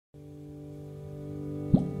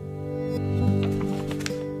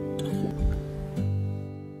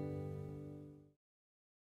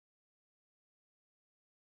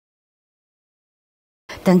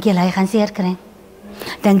Dink jy hy gaan seer kry?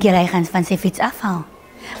 Dink jy hy gaan van sy fiets afhaal?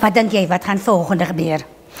 Wat dink jy wat gaan volgende gebeur?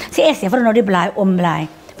 Sê eers juffrou nou die blaai omblaai.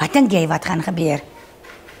 Wat dink jy wat gaan gebeur?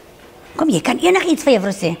 Kom, jy kan enigiets vir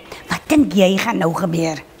juffrou sê. Wat dink jy gaan nou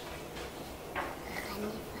gebeur?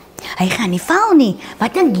 Hy gaan nie val nie.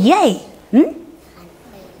 Wat dink jy?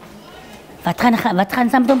 Wat gaan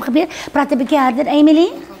saam met hom gebeur? Praat 'n bietjie harder, Emily.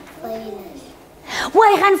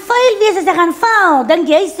 Hy gaan vuil wees as hy gaan val. Dink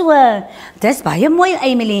jy so? Dis baie mooi,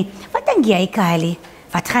 Emily. Wat dink jy, Kylie?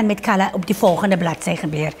 Wat gaan met Kalla op die volgende bladsy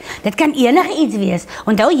gebeur? Dit kan enige iets wees.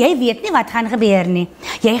 Onthou, jy weet nie wat gaan gebeur nie.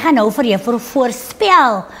 Jy gaan nou vir juffrou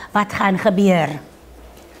voorspel wat gaan gebeur.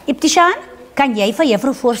 Ibtishan, kan jy vir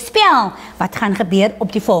juffrou voorspel wat gaan gebeur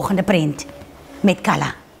op die volgende prent met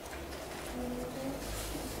Kalla?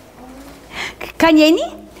 Kan jy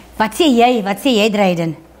nie? Wat sê jy? Wat sê jy,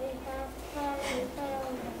 Dryden?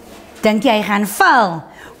 Dink jy hy gaan val?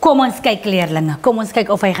 Kom ons kyk, leerlinge. Kom ons kyk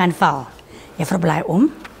of hy gaan val. Juffrou blaai om.